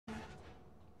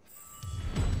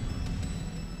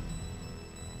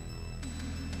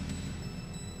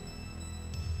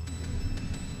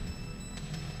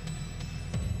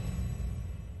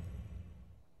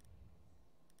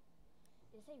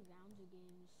say rounds or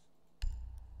games?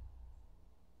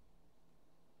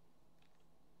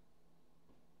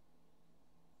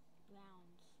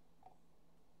 Rounds.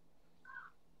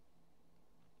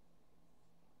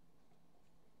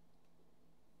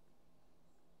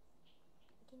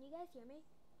 Can you guys hear me?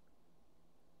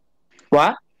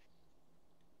 What?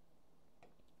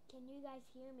 Can you guys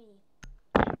hear me?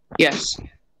 Yes.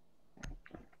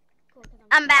 Cool,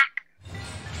 I'm back. I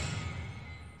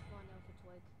wanna know if it's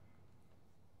work.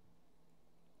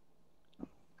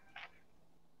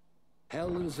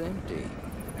 Hell is empty,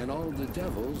 and all the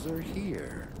devils are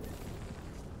here.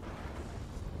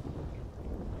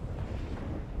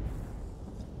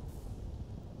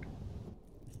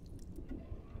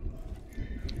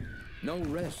 No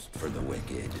rest for the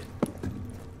wicked.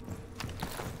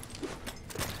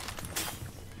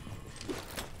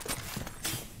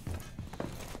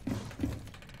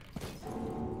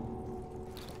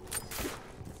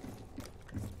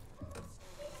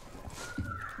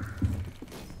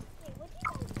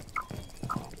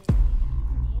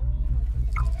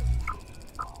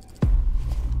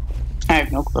 I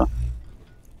have no clue.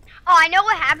 Oh, I know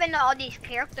what happened to all these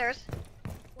characters.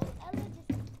 Well, Ella just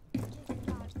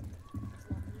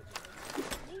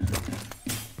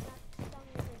got stung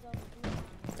with his own boomerang.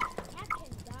 Cat can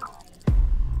die.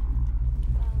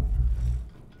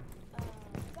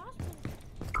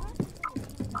 Frostman's gonna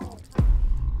be the whole time.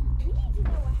 We need to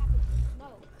know what happened to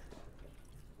Smoke.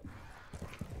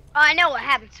 Oh, I know what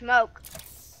happened to Smoke.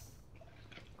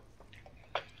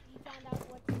 You found out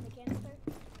what's in the canister?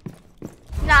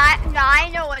 No, I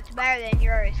know what's better than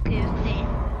yours, Tuesday.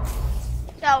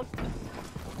 So,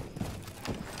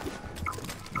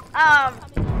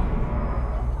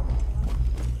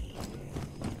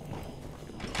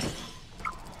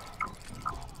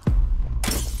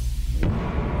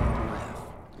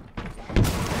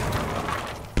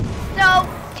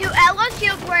 to Ella, she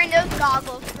was wearing those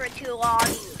goggles for too long.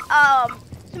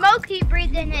 Smoke, he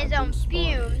breathed in his own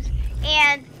fumes,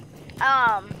 and,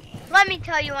 let me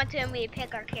tell you until we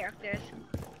pick our characters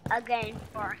again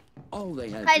for. All they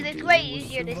had Because to it's do way was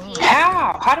easier to survive. see.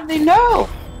 How? How did they know?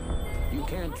 You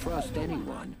can't trust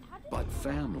anyone but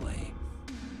family.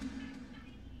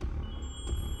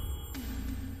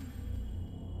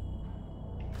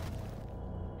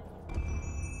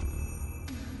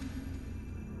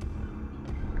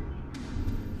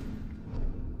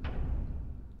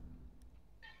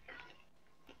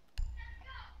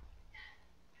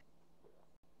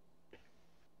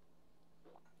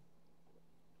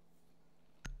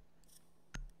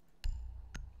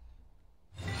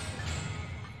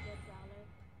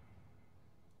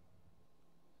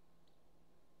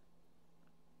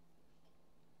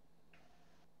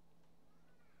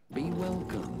 Be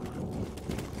welcome.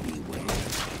 Beware.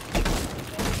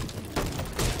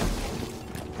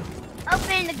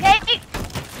 Open the gate.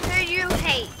 Who you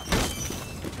hate?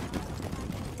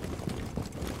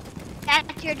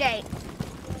 That's your date.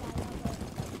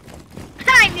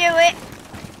 I knew it.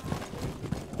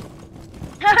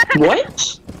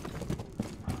 What?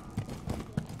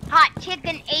 Hot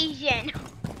chicken Asian.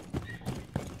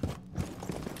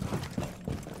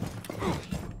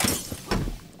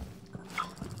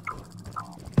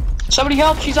 Somebody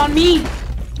help, she's on me!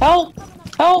 Help!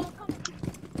 Help!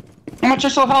 How much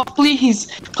so help, please!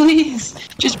 Please!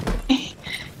 Just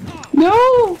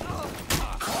no!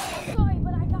 Sorry,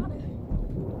 but I got it.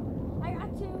 I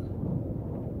got to.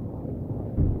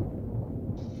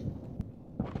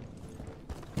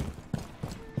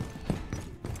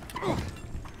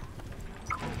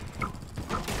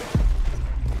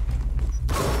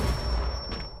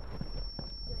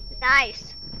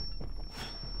 Nice.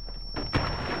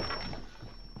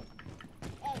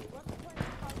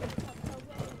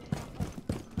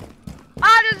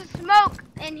 Oh, there's a smoke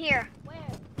in here. Where?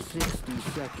 60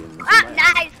 seconds Ah,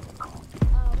 left. nice.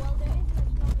 Well, there is no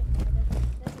smoke in there. There's a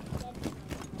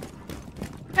dead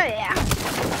smoke. Oh, yeah.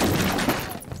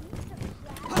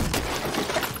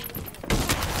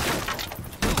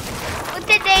 What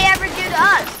did they ever do to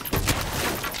us?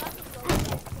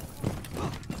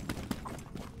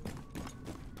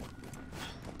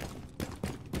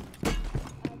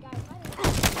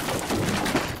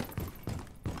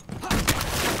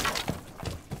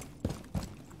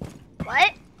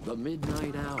 What? The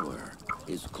midnight hour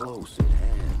is close at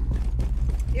hand.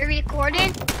 You're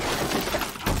recording?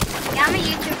 Yeah, I'm a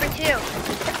YouTuber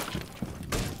too.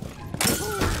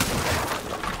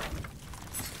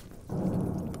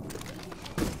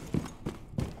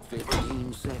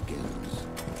 15 seconds.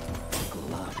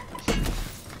 Buckle up.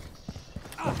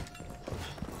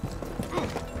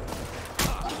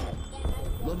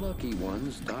 The lucky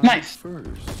ones die Nice.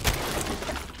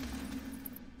 first.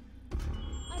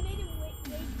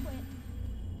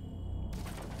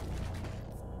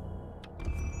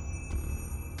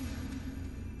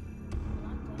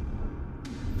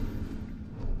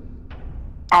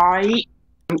 I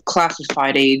am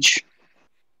classified age.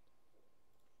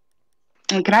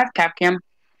 And can I have cap cam?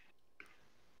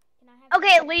 Can I have?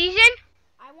 Okay, Legion.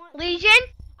 I want Legion.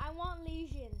 I want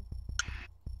Legion.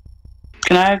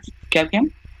 Can I have cap cam?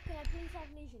 Can I please have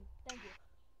Legion? Thank you.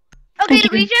 Okay,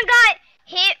 Thank you. Legion got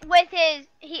hit with his.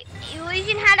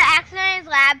 Legion had an accident in his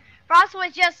lab. Frost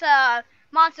was just a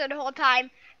monster the whole time.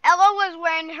 Ella was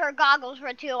wearing her goggles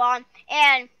for too long,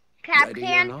 and Ready or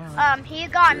Capcan, not, he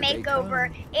got a here they makeover,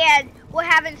 come. and what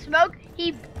having smoke,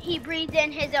 he breathed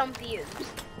in his own fumes.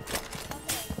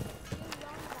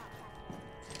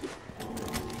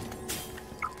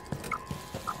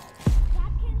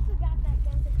 Capcan forgot that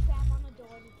there was a trap on the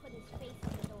door and he put his face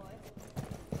on the door.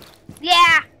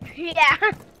 Yeah, yeah.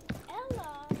 Ella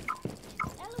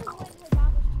was wearing her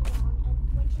goggles too long, and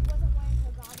when she wasn't wearing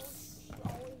her goggles, she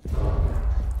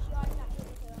always got hit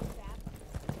with her own trap.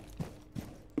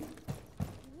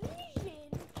 Legion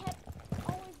kept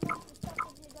always wanting to stuff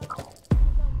in his own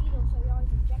needle, so he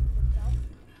always injected himself.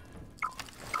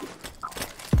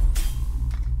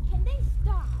 Can they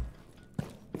stop?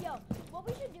 Yo, what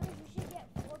we should do is we should get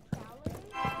 4 prowlers and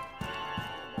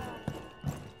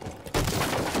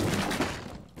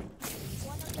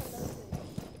one of the locals,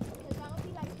 because that would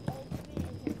be like ultimate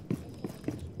intimidation.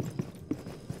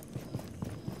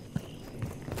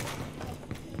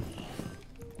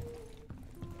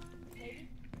 Maybe.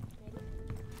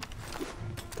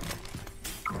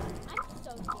 I'm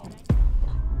so scared.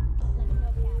 Like no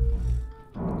cap.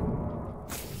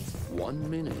 1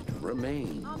 minute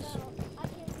remains. Oh no, I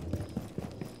can't.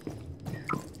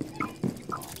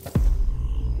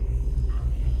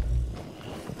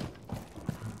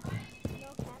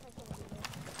 No cap, I can't do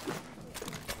this.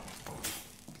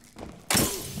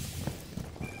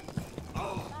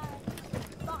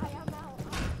 Bye, I'm out.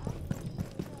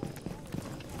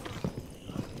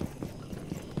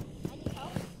 I need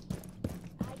help.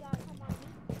 I got some on me.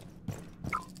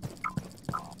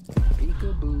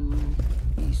 Peekaboo,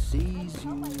 he sees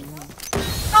you.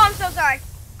 Oh, I'm so sorry. It's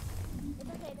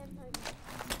okay, then hurt me.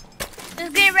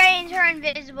 Just get ready to turn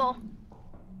invisible.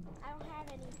 I don't have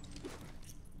any.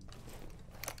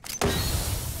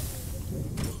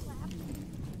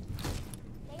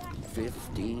 They got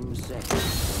 15 seconds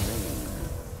remain.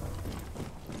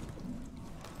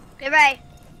 Get ready.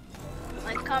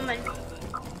 It's coming.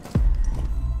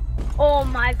 Oh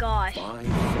my gosh. 5 seconds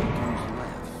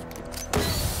left.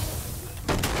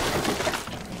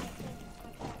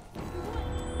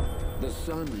 The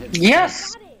sun has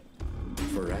Yes! got it. set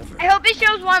forever. I hope it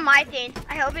shows one of my things.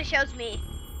 I hope it shows me.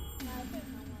 No, it takes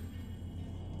my one.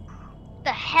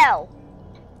 The hell?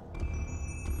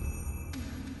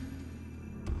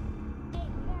 Hey,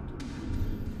 we gotta keep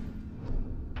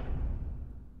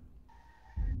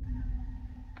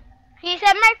Can you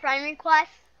send my friend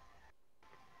request?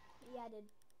 Yeah, I did.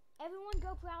 Everyone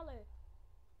go Prowler.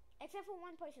 Except for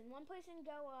one person. One person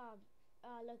go,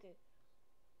 Looker.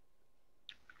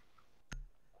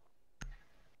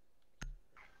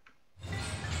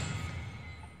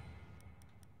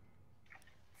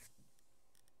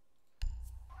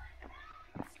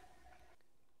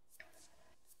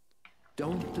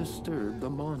 Don't disturb the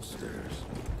monsters.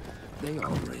 They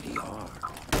already are.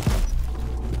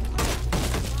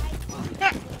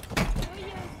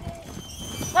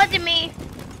 Wasn't me.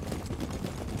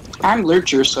 I'm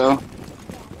Lurcher, so.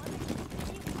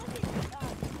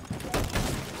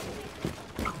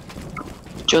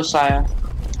 Josiah.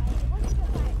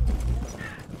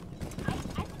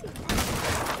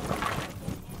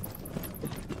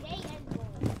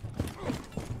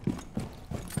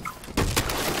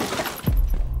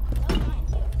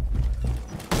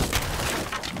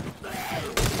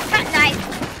 Nice.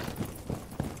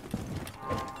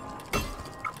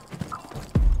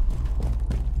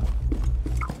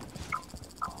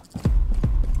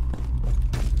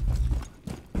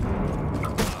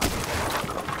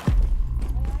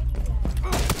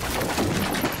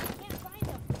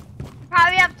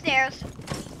 Probably upstairs.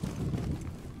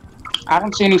 I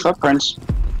don't see any footprints.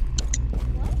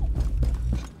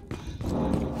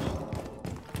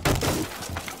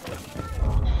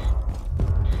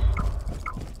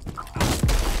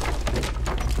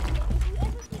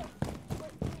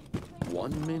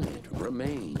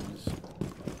 Remains.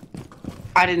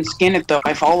 I didn't scan it though,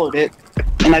 I followed it.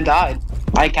 And I died.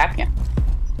 By Capcan.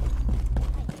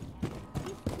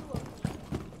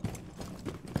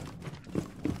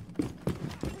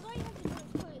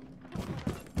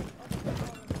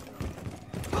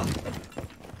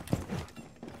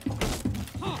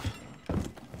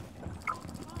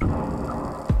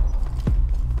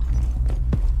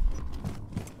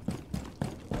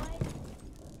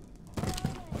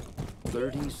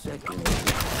 30 seconds.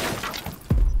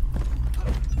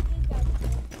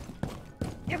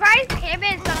 You're probably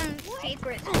camping in some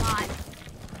secret spot.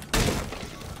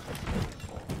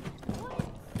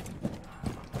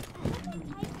 Someone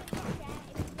type in the chat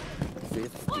if you want to do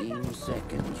it. 15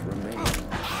 seconds remain.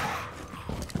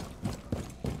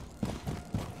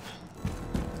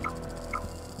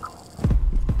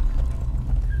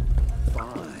 5,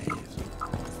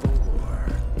 4,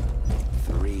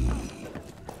 3.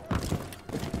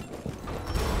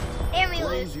 And we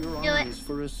Close lose. your Do it. eyes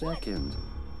for a second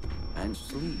and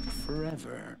sleep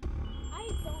forever.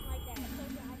 I don't like that.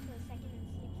 Close your eyes for a second and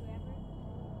sleep forever.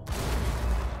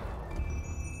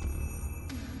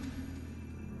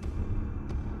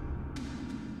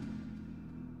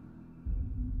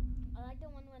 I like the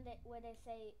one where they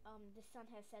say the sun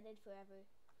has set it forever.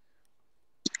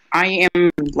 I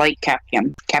am like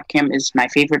Capcom. Capcom is my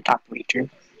favorite operator.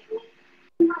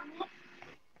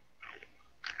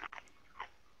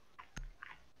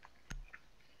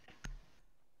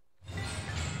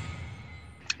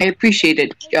 I appreciate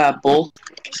it, Bull,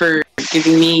 for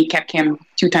giving me Capcom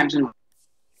 2 times in a row.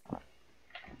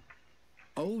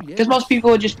 Oh, yes. Because most people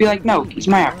would just be like, no, he's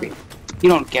my operator. You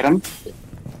don't get him. Hey,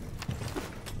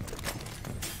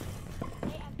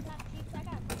 I'm not cheap, I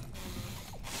got a question.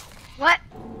 What?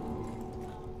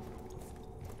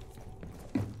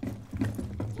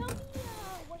 Tell me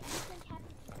what you think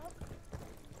happened to Smoke.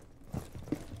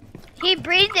 He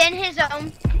breathed in his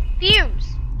own fumes.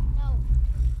 No.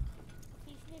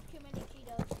 He sniffed too many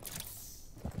Cheetos.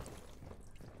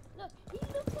 Look, he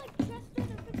looks like Chester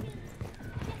the freaking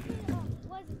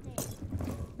what's his name?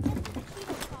 Chester the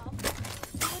Cheeto Puff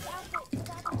without the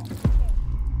hair.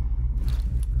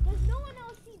 Does no one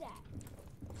else see that?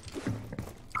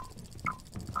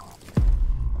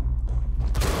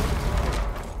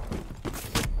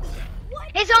 What?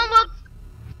 His own look.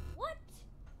 What?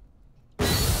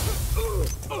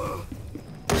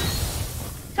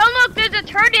 So look, there's a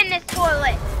turd in this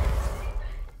toilet.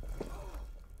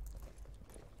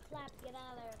 Clap, get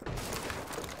out of there.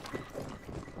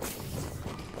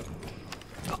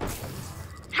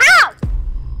 How?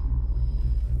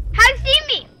 How you see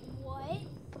me? What?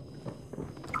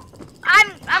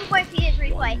 I'm going to see this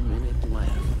replay. 1 minute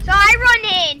left. So I run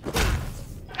in.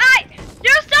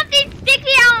 There's something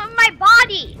sticking out of my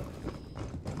body.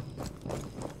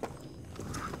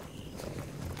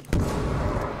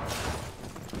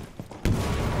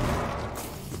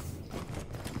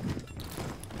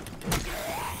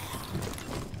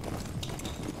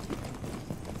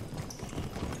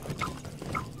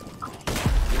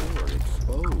 You're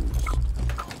exposed.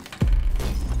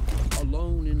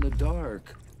 Alone in the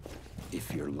dark,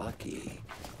 if you're lucky.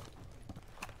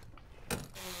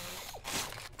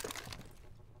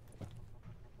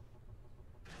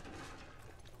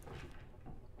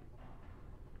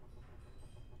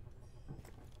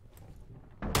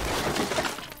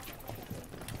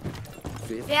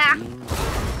 Yeah. 15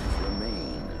 seconds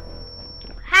remain.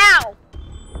 How?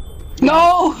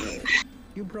 No!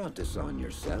 You brought this on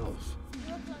yourself.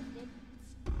 You were close, dude.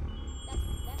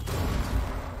 That's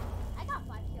I got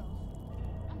 5 kills.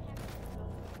 I'm happy.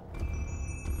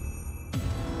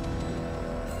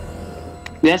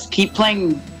 Let's keep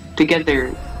playing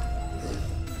together.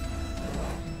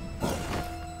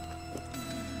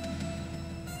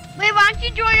 Wait, why don't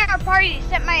you join our party?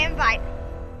 Send my invite.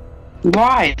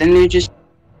 Why? Then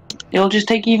it'll just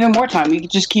take even more time. You can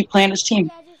just keep playing as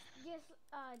team. Yeah,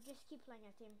 just keep playing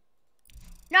as team.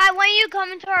 No, I want you to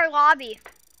come into our lobby.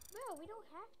 No, we don't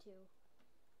have to.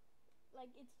 Like,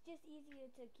 it's just easier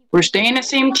to keep. We're staying the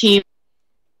same team.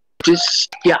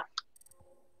 Just, yeah.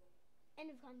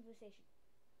 End of conversation.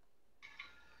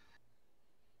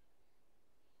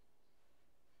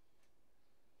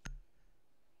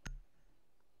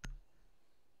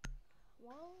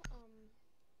 Well,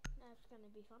 that's gonna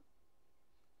be fun.